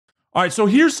All right, so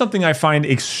here's something I find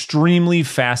extremely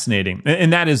fascinating,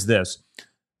 and that is this,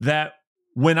 that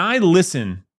when I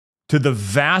listen to the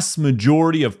vast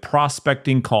majority of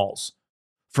prospecting calls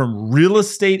from real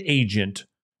estate agent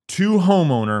to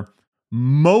homeowner,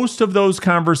 most of those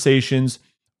conversations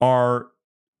are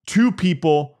two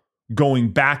people going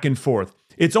back and forth.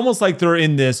 It's almost like they're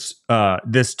in this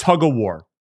tug of war.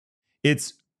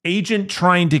 It's agent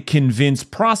trying to convince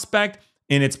prospect,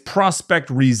 and it's prospect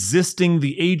resisting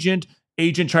the agent.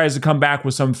 Agent tries to come back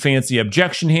with some fancy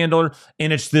objection handler,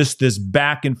 and it's this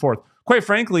back and forth. Quite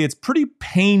frankly, it's pretty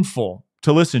painful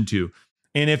to listen to.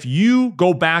 And if you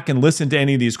go back and listen to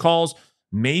any of these calls,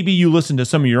 maybe you listen to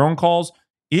some of your own calls,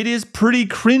 it is pretty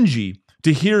cringy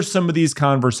to hear some of these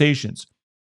conversations.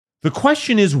 The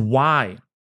question is why?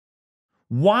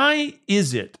 Why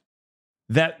is it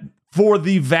that for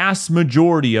the vast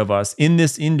majority of us in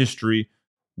this industry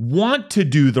want to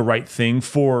do the right thing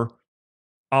for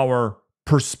our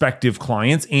prospective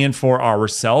clients and for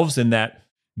ourselves, and that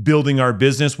building our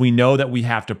business, we know that we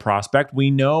have to prospect. We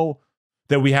know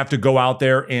that we have to go out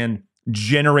there and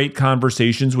generate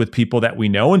conversations with people that we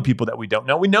know and people that we don't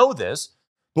know. We know this,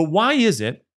 but why is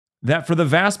it that for the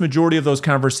vast majority of those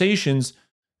conversations,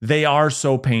 they are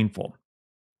so painful?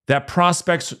 That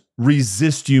prospects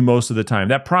resist you most of the time.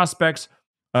 That prospects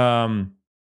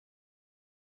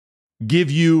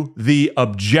give you the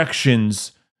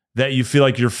objections that you feel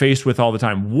like you're faced with all the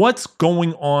time. What's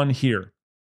going on here?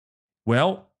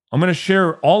 Well, I'm going to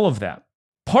share all of that.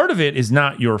 Part of it is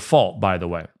not your fault, by the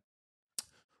way.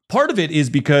 Part of it is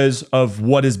because of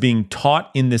what is being taught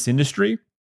in this industry.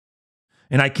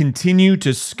 And I continue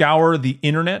to scour the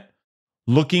internet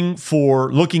looking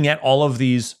at all of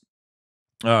these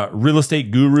real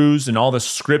estate gurus and all the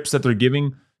scripts that they're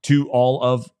giving to all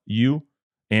of you,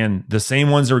 and the same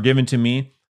ones that are given to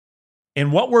me.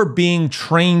 And what we're being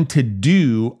trained to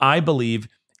do, I believe,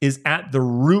 is at the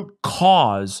root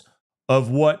cause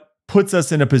of what puts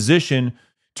us in a position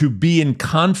to be in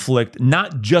conflict,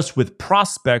 not just with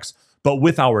prospects, but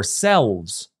with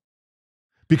ourselves.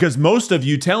 Because most of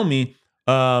you tell me,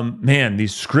 man,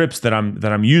 these scripts that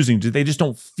I'm using, they just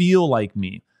don't feel like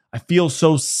me. I feel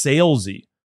so salesy.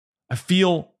 I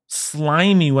feel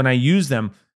slimy when I use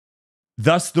them.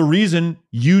 Thus, the reason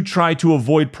you try to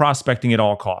avoid prospecting at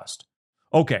all cost.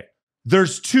 Okay,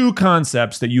 there's two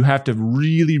concepts that you have to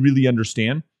really, really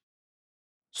understand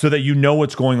so that you know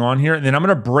what's going on here. And then I'm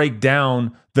going to break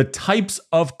down the types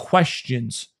of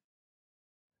questions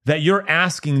that you're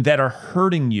asking that are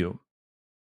hurting you,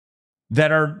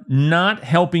 that are not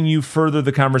helping you further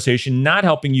the conversation, not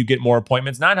helping you get more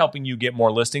appointments, not helping you get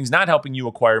more listings, not helping you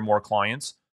acquire more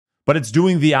clients, but it's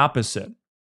doing the opposite.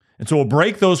 And so we'll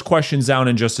break those questions down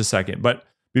in just a second. But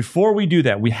before we do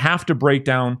that, we have to break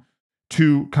down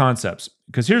two concepts.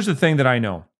 Because here's the thing that I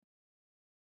know.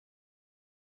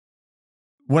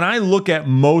 When I look at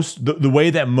the way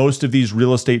that most of these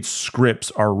real estate scripts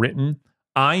are written,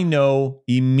 I know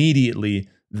immediately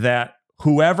that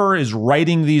whoever is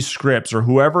writing these scripts or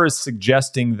whoever is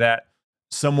suggesting that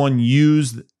someone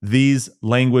use these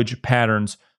language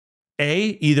patterns,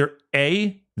 either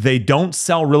they don't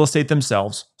sell real estate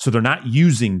themselves, so they're not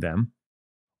using them,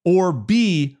 or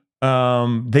B,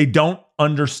 they don't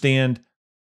understand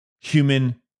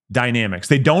human dynamics.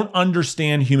 They don't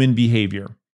understand human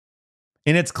behavior.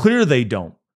 And it's clear they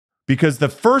don't, because the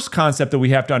first concept that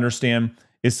we have to understand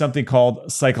is something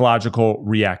called psychological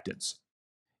reactance.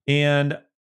 And,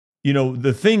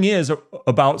 the thing is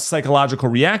about psychological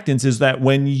reactance is that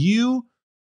when you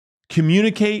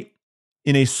communicate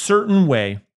in a certain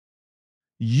way,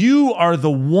 you are the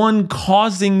one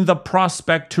causing the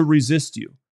prospect to resist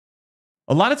you.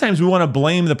 A lot of times we want to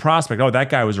blame the prospect. Oh, that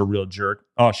guy was a real jerk.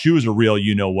 Oh, she was a real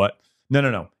you-know-what.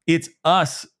 No. It's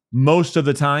us most of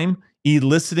the time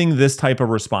eliciting this type of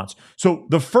response. So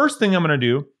the first thing I'm going to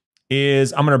do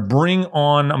is I'm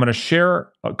going to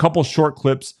share a couple short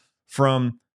clips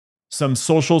from some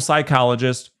social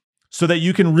psychologists so that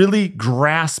you can really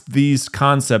grasp these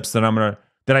concepts that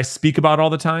I speak about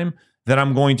all the time, that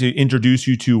I'm going to introduce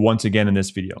you to once again in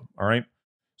this video. All right.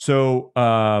 So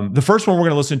the first one we're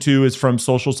going to listen to is from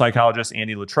social psychologist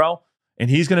Andy Luttrell,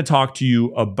 and he's going to talk to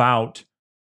you about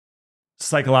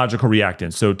psychological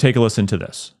reactance. So take a listen to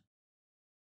this.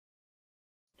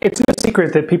 It's no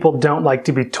secret that people don't like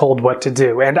to be told what to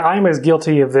do, and I'm as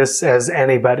guilty of this as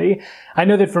anybody. I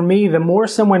know that for me, the more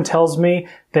someone tells me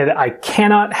that I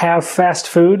cannot have fast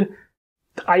food,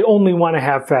 I only want to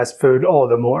have fast food all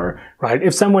the more, right?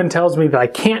 If someone tells me that I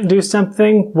can't do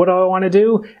something, what do I want to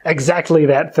do? Exactly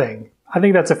that thing. I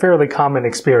think that's a fairly common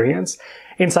experience.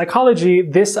 In psychology,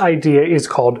 this idea is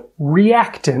called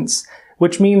reactance,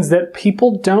 which means that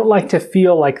people don't like to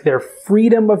feel like their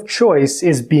freedom of choice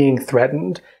is being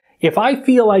threatened. If I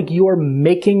feel like you're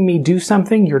making me do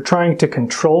something, you're trying to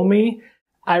control me,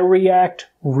 I react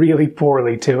really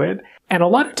poorly to it. And a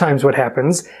lot of times what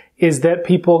happens is that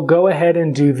people go ahead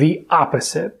and do the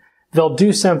opposite. They'll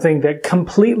do something that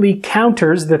completely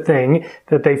counters the thing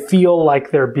that they feel like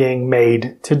they're being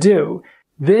made to do.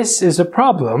 This is a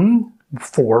problem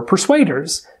for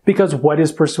persuaders, because what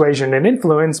is persuasion and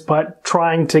influence but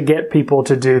trying to get people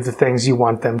to do the things you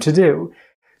want them to do?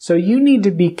 So you need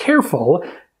to be careful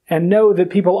and know that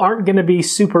people aren't going to be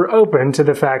super open to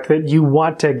the fact that you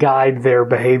want to guide their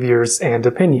behaviors and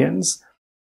opinions.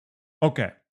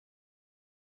 Okay.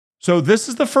 So this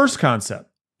is the first concept.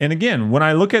 And again, when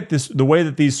I look at this, the way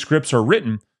that these scripts are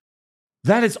written,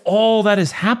 that is all that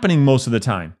is happening most of the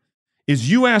time. Is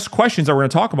you ask questions that we're going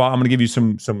to talk about. I'm going to give you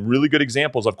some really good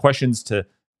examples of questions to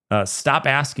stop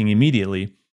asking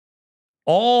immediately.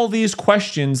 All these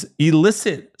questions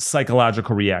elicit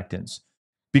psychological reactance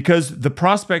because the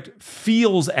prospect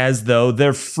feels as though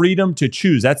their freedom to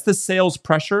choose. That's the sales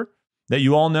pressure that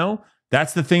you all know.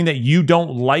 That's the thing that you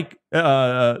don't like.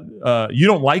 You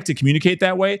don't like to communicate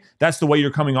that way. That's the way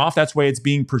you're coming off. That's the way it's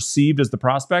being perceived as the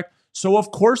prospect. So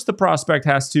of course the prospect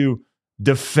has to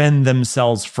defend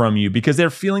themselves from you because they're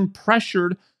feeling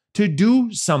pressured to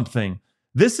do something.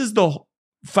 This is the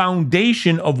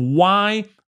foundation of why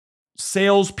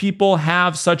salespeople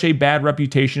have such a bad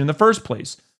reputation in the first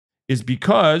place, is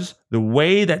because the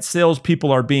way that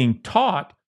salespeople are being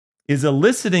taught is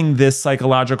eliciting this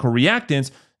psychological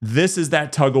reactance. This is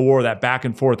that tug of war, that back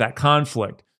and forth, that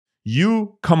conflict.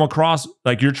 You come across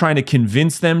like you're trying to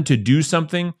convince them to do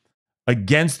something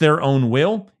against their own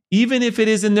will, even if it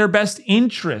is in their best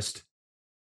interest.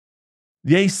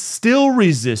 They still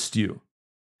resist you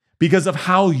because of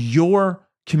how you're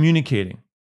communicating.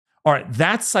 All right,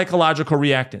 that's psychological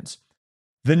reactance.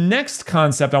 The next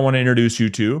concept I want to introduce you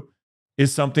to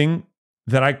is something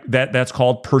that's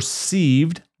called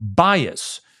perceived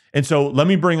bias. And so let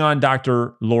me bring on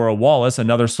Dr. Laura Wallace,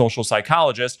 another social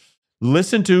psychologist.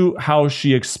 Listen to how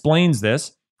she explains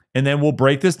this, and then we'll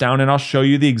break this down and I'll show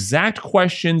you the exact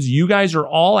questions you guys are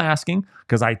all asking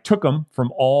because I took them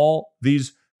from all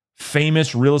these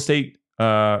famous real estate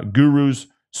gurus'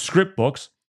 script books,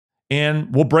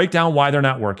 and we'll break down why they're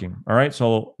not working. All right,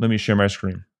 so let me share my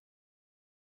screen.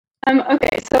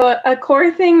 Okay, so a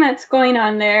core thing that's going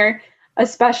on there,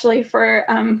 especially for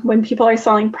when people are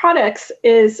selling products,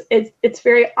 is it's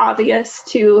very obvious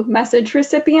to message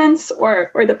recipients or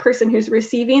the person who's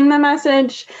receiving the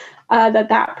message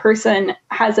that person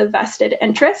has a vested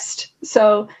interest.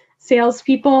 So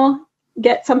salespeople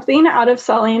get something out of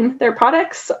selling their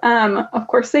products. Of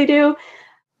course they do.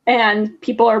 And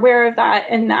people are aware of that,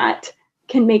 and that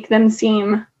can make them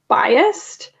seem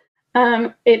biased.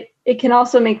 It can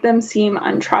also make them seem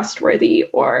untrustworthy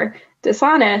or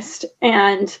dishonest.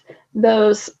 And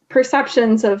those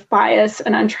perceptions of bias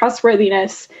and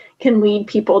untrustworthiness can lead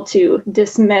people to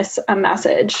dismiss a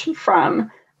message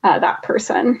from that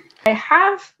person. I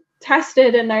have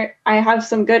tested, and I have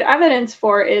some good evidence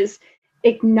for, is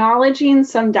acknowledging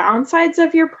some downsides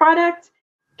of your product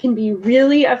can be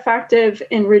really effective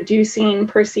in reducing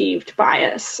perceived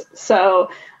bias. So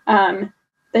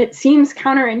it seems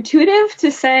counterintuitive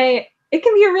to say it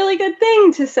can be a really good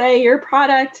thing to say your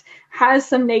product has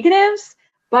some negatives,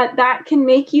 but that can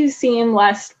make you seem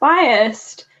less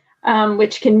biased,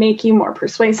 which can make you more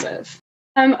persuasive.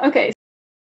 Okay.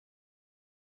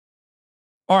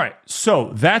 All right,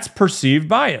 so that's perceived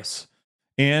bias.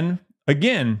 And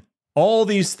again, all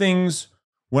these things,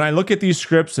 when I look at these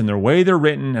scripts and the way they're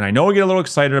written, and I know I get a little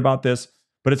excited about this,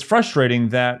 but it's frustrating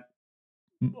that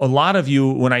a lot of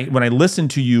you, when I listen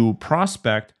to you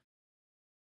prospect,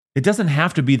 it doesn't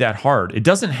have to be that hard. It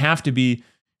doesn't have to be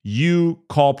you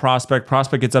call prospect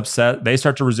gets upset, they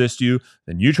start to resist you,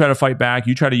 then you try to fight back,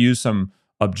 you try to use some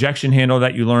objection handle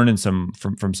that you learned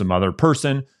from some other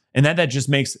person, and that just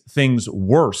makes things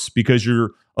worse because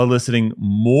you're eliciting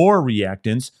more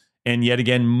reactance and yet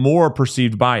again more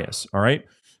perceived bias. All right,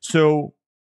 so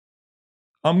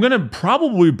I'm going to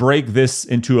probably break this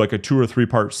into like a 2 or 3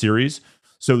 part series.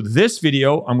 So this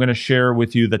video, I'm going to share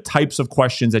with you the types of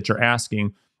questions that you're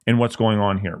asking and what's going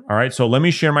on here. All right, so let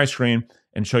me share my screen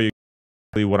and show you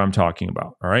exactly what I'm talking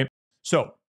about. All right,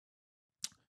 so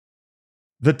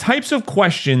the types of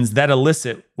questions that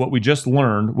elicit what we just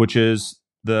learned, which is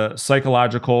the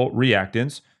psychological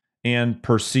reactance and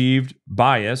perceived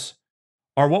bias,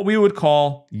 are what we would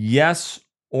call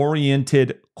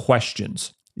yes-oriented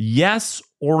questions.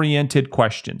 Yes-oriented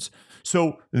questions.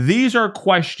 So these are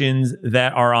questions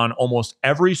that are on almost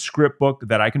every script book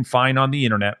that I can find on the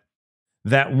internet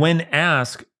that when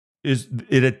asked,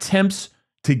 it attempts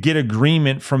to get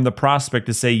agreement from the prospect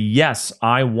to say, yes,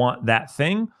 I want that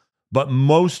thing, but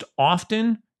most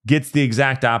often gets the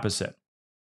exact opposite.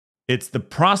 It's the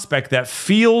prospect that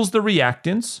feels the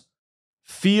reactance,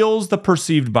 feels the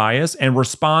perceived bias, and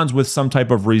responds with some type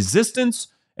of resistance.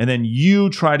 And then you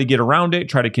try to get around it,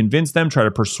 try to convince them, try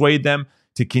to persuade them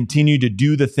to continue to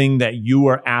do the thing that you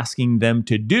are asking them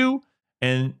to do.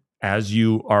 And as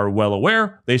you are well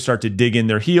aware, they start to dig in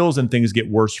their heels and things get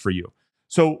worse for you.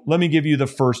 So let me give you the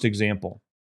first example.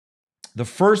 The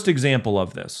first example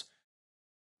of this,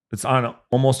 it's on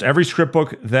almost every script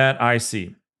book that I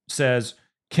see, says,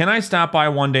 can I stop by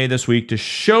one day this week to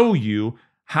show you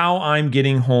how I'm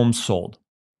getting homes sold?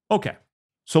 Okay,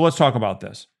 so let's talk about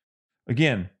this.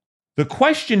 Again, the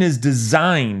question is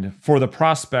designed for the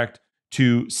prospect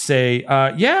to say,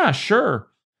 yeah, sure.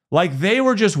 Like they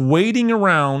were just waiting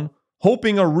around,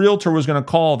 hoping a realtor was going to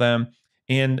call them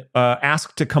and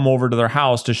ask to come over to their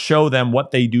house to show them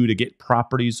what they do to get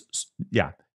properties.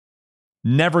 Yeah,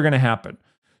 never going to happen.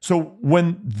 So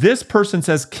when this person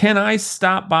says, can I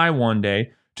stop by one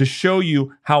day to show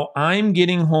you how I'm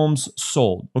getting homes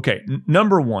sold? Okay,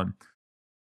 number one,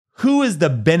 who is the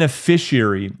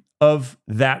beneficiary of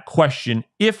that question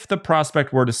if the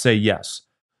prospect were to say yes?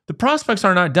 The prospects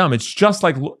are not dumb. It's just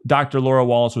like Dr. Laura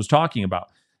Wallace was talking about.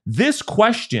 This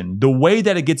question, the way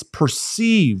that it gets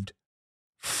perceived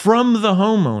from the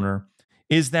homeowner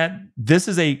is that this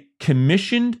is a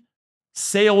commissioned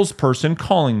salesperson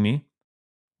calling me,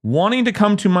 wanting to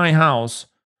come to my house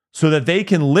so that they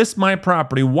can list my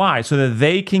property. Why? So that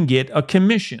they can get a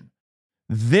commission.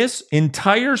 This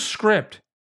entire script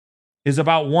is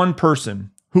about one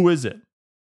person. Who is it?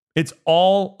 It's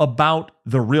all about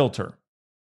the realtor.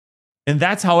 And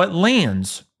that's how it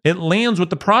lands. It lands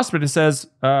with the prospect. It says,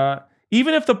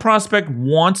 even if the prospect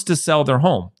wants to sell their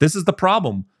home, this is the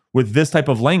problem with this type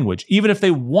of language. Even if they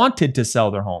wanted to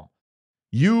sell their home,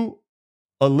 you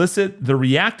elicit the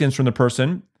reactance from the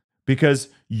person because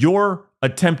you're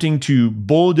attempting to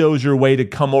bulldoze your way to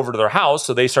come over to their house.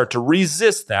 So they start to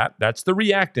resist that. That's the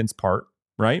reactance part,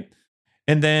 right?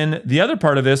 And then the other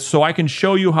part of this, so I can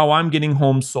show you how I'm getting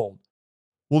homes sold.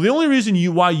 Well, the only reason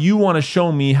why you want to show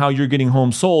me how you're getting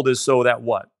homes sold is so that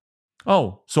what?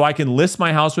 Oh, so I can list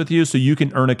my house with you so you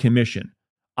can earn a commission.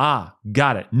 Ah,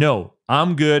 got it. No,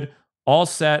 I'm good. All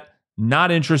set.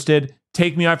 Not interested.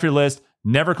 Take me off your list.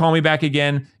 Never call me back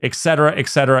again, etc.,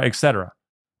 etc., etc.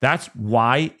 That's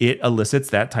why it elicits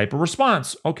that type of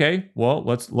response. Okay, well,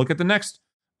 let's look at the next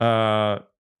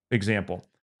example.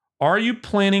 Are you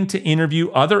planning to interview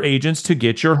other agents to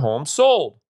get your home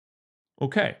sold?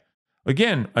 Okay.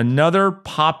 Again, another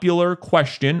popular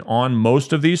question on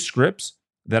most of these scripts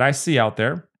that I see out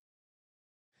there.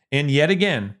 And yet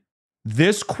again,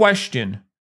 this question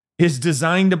is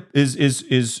designed to,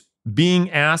 is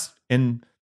being asked and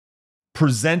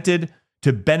presented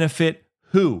to benefit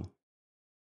who?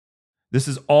 This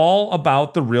is all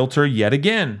about the realtor yet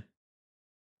again.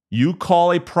 You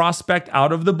call a prospect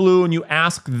out of the blue and you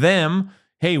ask them,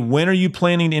 hey, when are you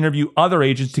planning to interview other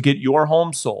agents to get your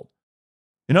home sold?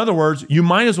 In other words, you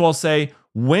might as well say,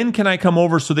 when can I come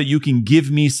over so that you can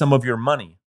give me some of your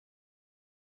money?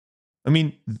 I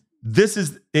mean, this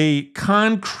is a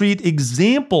concrete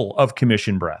example of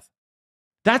commission breath.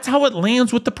 That's how it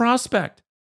lands with the prospect.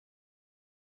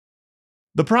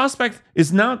 The prospect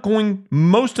is not going,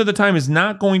 most of the time, is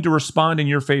not going to respond in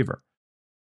your favor.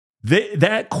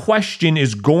 That question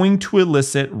is going to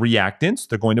elicit reactance.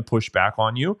 They're going to push back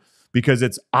on you because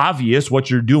it's obvious what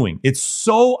you're doing. It's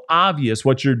so obvious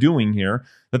what you're doing here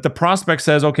that the prospect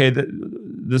says, okay,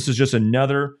 this is just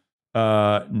another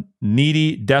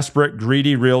needy, desperate,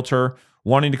 greedy realtor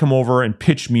wanting to come over and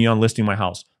pitch me on listing my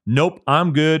house. Nope,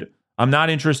 I'm good. I'm not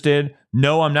interested.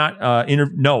 No, I'm not.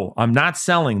 No, I'm not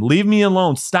selling. Leave me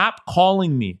alone. Stop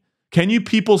calling me. Can you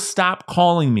people stop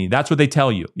calling me? That's what they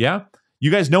tell you. Yeah. You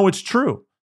guys know it's true.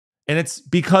 And it's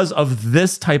because of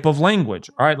this type of language.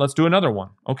 All right, let's do another one.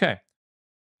 Okay.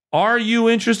 Are you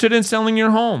interested in selling your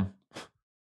home?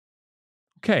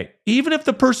 Okay. Even if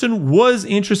the person was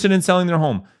interested in selling their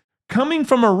home, coming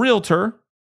from a realtor,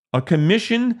 a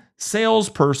commission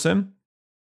salesperson,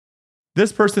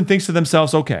 this person thinks to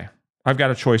themselves, okay, I've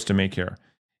got a choice to make here.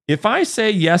 If I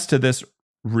say yes to this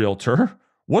realtor,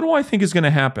 what do I think is going to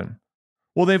happen?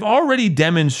 Well, they've already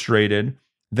demonstrated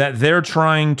that they're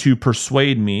trying to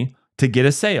persuade me to get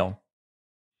a sale.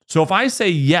 So if I say,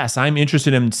 yes, I'm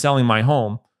interested in selling my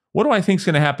home, what do I think is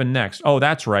going to happen next? Oh,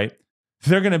 that's right.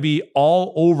 They're going to be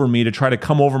all over me to try to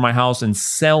come over my house and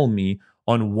sell me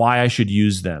on why I should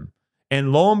use them.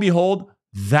 And lo and behold,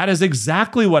 That is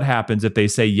exactly what happens if they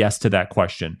say yes to that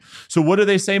question. So what do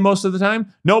they say most of the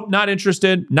time? Nope, not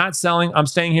interested, not selling. I'm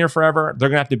staying here forever. They're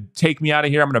going to have to take me out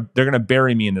of here. They're going to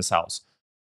bury me in this house.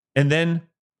 And then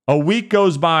a week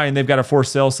goes by and they've got a for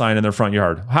sale sign in their front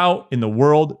yard. How in the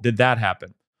world did that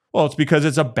happen? Well, it's because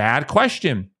it's a bad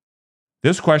question.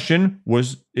 This question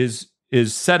is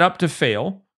set up to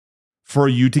fail for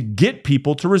you to get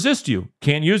people to resist you.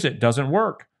 Can't use it, doesn't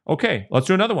work. Okay, let's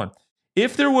do another one.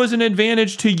 If there was an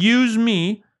advantage to use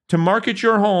me to market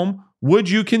your home, would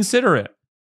you consider it?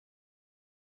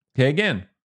 Okay, again,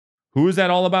 who is that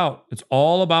all about? It's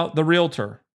all about the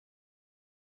realtor.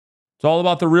 It's all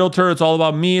about the realtor. It's all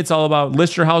about me. It's all about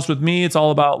list your house with me. It's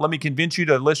all about let me convince you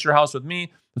to list your house with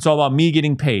me. It's all about me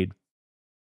getting paid.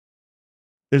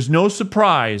 There's no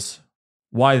surprise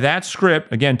why that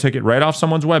script, again, took it right off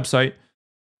someone's website,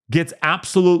 gets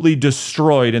absolutely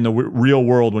destroyed in the real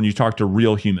world when you talk to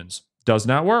real humans. Does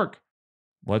not work.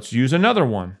 Let's use another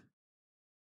one.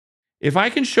 If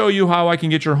I can show you how I can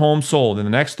get your home sold in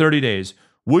the next 30 days,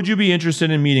 would you be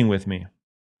interested in meeting with me?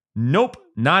 Nope,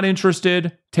 not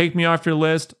interested. Take me off your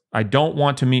list. I don't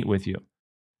want to meet with you.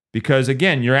 Because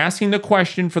again, you're asking the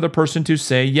question for the person to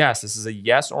say yes. This is a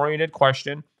yes-oriented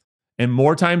question. And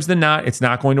more times than not, it's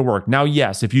not going to work. Now,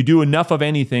 yes, if you do enough of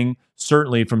anything,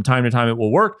 certainly from time to time it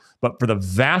will work. But for the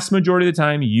vast majority of the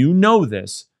time, you know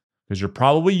this because you're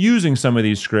probably using some of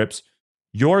these scripts.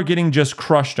 You're getting just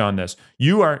crushed on this.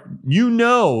 You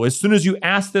know, as soon as you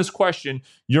ask this question,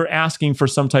 you're asking for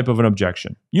some type of an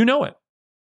objection. You know it.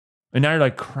 And now you're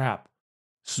like, crap,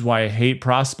 this is why I hate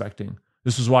prospecting.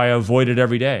 This is why I avoid it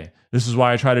every day. This is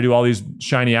why I try to do all these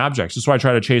shiny objects. This is why I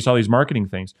try to chase all these marketing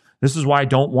things. This is why I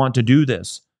don't want to do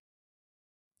this.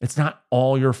 It's not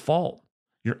all your fault.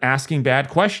 You're asking bad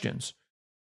questions.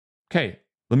 Okay,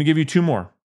 let me give you two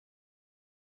more.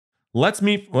 Let's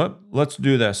meet. Let's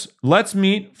do this. Let's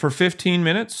meet for 15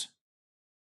 minutes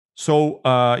so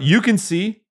you can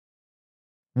see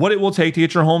what it will take to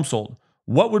get your home sold.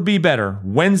 What would be better,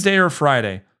 Wednesday or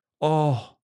Friday?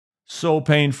 Oh, so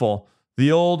painful.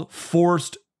 The old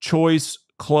forced choice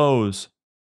close.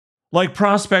 Like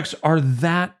prospects are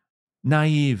that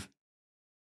naive.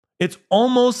 It's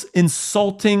almost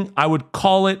insulting. I would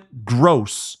call it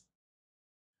gross.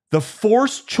 The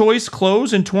forced choice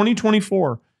close in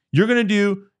 2024. You're going to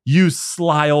do, you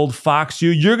sly old fox,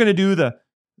 you're going to do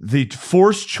the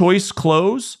forced choice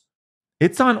close.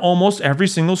 It's on almost every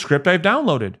single script I've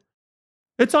downloaded.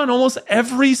 It's on almost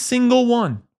every single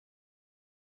one.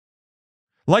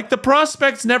 Like the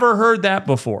prospects never heard that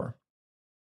before.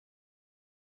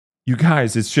 You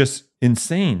guys, it's just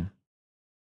insane.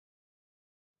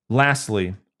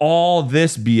 Lastly, all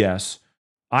this BS.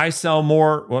 I sell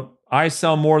more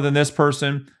than this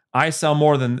person. I sell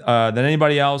more than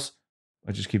anybody else.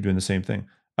 I just keep doing the same thing.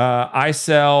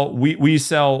 We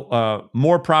sell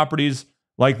more properties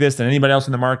like this than anybody else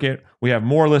in the market. We have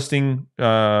more listing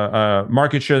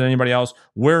market share than anybody else.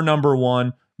 We're number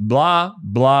one. Blah,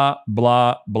 blah,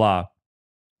 blah, blah.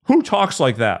 Who talks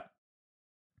like that?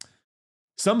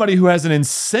 Somebody who has an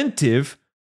incentive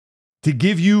to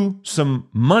give you some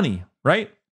money,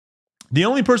 right? The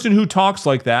only person who talks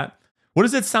like that, what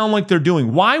does it sound like they're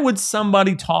doing? Why would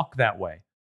somebody talk that way?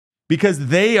 Because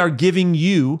they are giving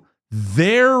you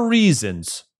their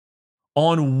reasons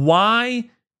on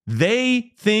why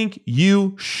they think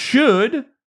you should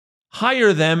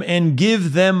hire them and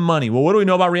give them money. Well, what do we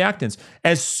know about reactants?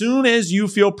 As soon as you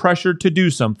feel pressured to do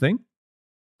something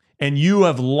and you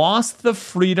have lost the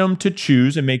freedom to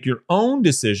choose and make your own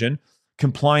decision,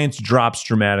 compliance drops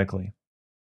dramatically.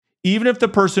 Even if the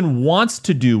person wants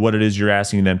to do what it is you're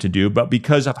asking them to do, but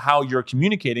because of how you're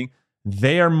communicating,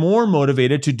 they are more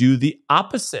motivated to do the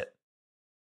opposite.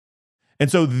 And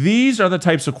so these are the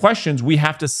types of questions we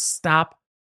have to stop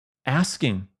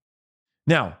asking.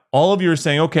 Now, all of you are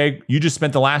saying, okay, you just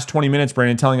spent the last 20 minutes,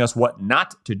 Brandon, telling us what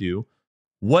not to do.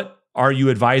 What are you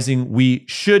advising we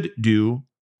should do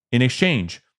in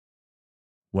exchange?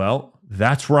 Well,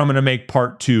 that's where I'm going to make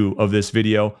part 2 of this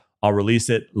video. I'll release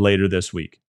it later this week.